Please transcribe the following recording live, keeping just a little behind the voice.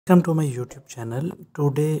Welcome to my YouTube channel.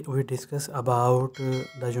 Today we discuss about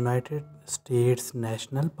the United States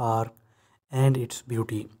National Park and its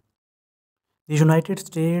beauty. The United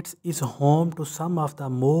States is home to some of the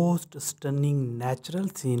most stunning natural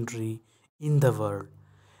scenery in the world,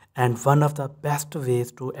 and one of the best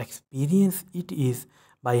ways to experience it is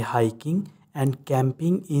by hiking and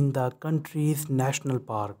camping in the country's national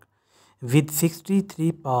park. With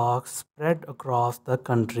 63 parks spread across the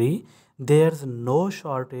country, there's no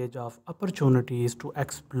shortage of opportunities to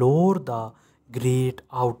explore the great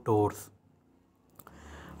outdoors.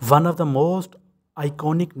 One of the most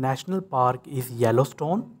iconic national park is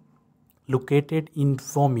Yellowstone, located in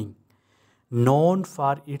Wyoming, known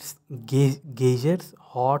for its geysers,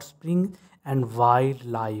 hot springs, and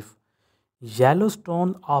wildlife.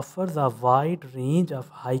 Yellowstone offers a wide range of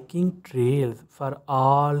hiking trails for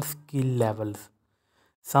all skill levels.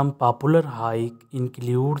 Some popular hike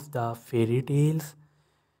includes the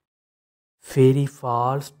Fairy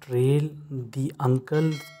Falls Trail, the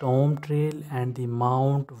Uncle Tom Trail, and the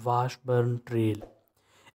Mount Washburn Trail.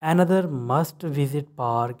 Another must-visit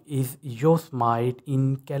park is Yosemite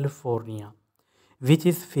in California, which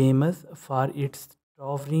is famous for its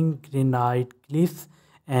towering granite cliffs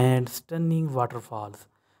and stunning waterfalls.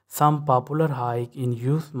 Some popular hikes in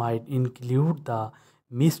Yosemite include the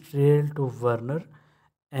Mist Trail to Vernal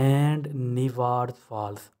and Nevada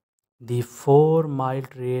Falls, the 4 Mile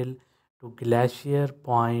Trail to Glacier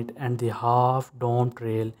Point, and the Half Dome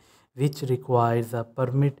Trail, which requires a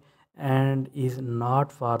permit and is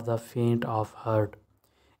not for the faint of heart.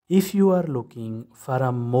 If you are looking for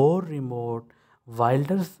a more remote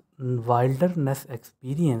wilderness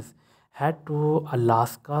experience, head to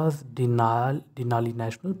Alaska's Denali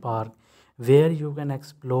National Park, where you can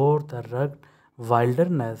explore the rugged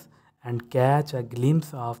wilderness and catch a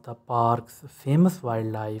glimpse of the park's famous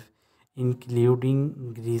wildlife,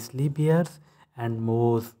 including grizzly bears and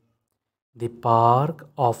moose. The park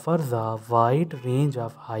offers a wide range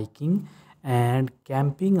of hiking and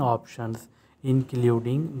camping options,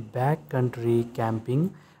 including backcountry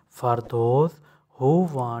camping for those who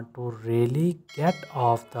want to really get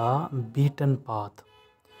off the beaten path.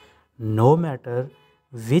 No matter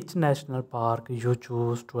which national park you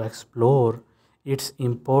choose to explore, it's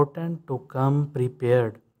important to come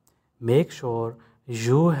prepared. Make sure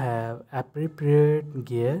you have appropriate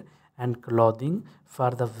gear and clothing for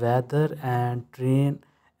the weather and terrain,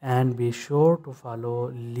 and be sure to follow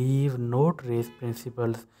leave no trace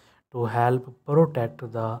principles to help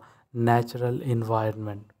protect the natural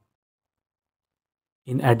environment.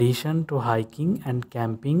 In addition to hiking and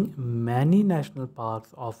camping, many national parks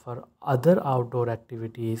offer other outdoor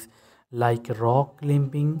activities like rock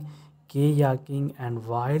climbing, kayaking, and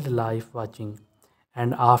wildlife watching.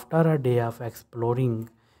 And after a day of exploring,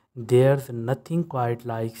 there's nothing quite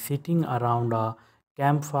like sitting around a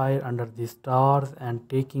campfire under the stars and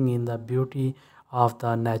taking in the beauty of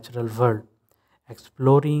the natural world.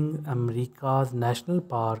 Exploring America's national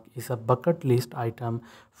park is a bucket list item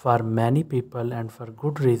for many people, and for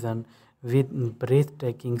good reason. With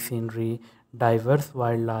breathtaking scenery, diverse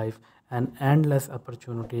wildlife, and endless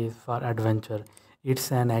opportunities for adventure.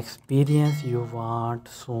 It's an experience you won't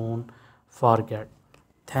soon forget.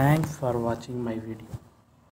 Thanks for watching my video.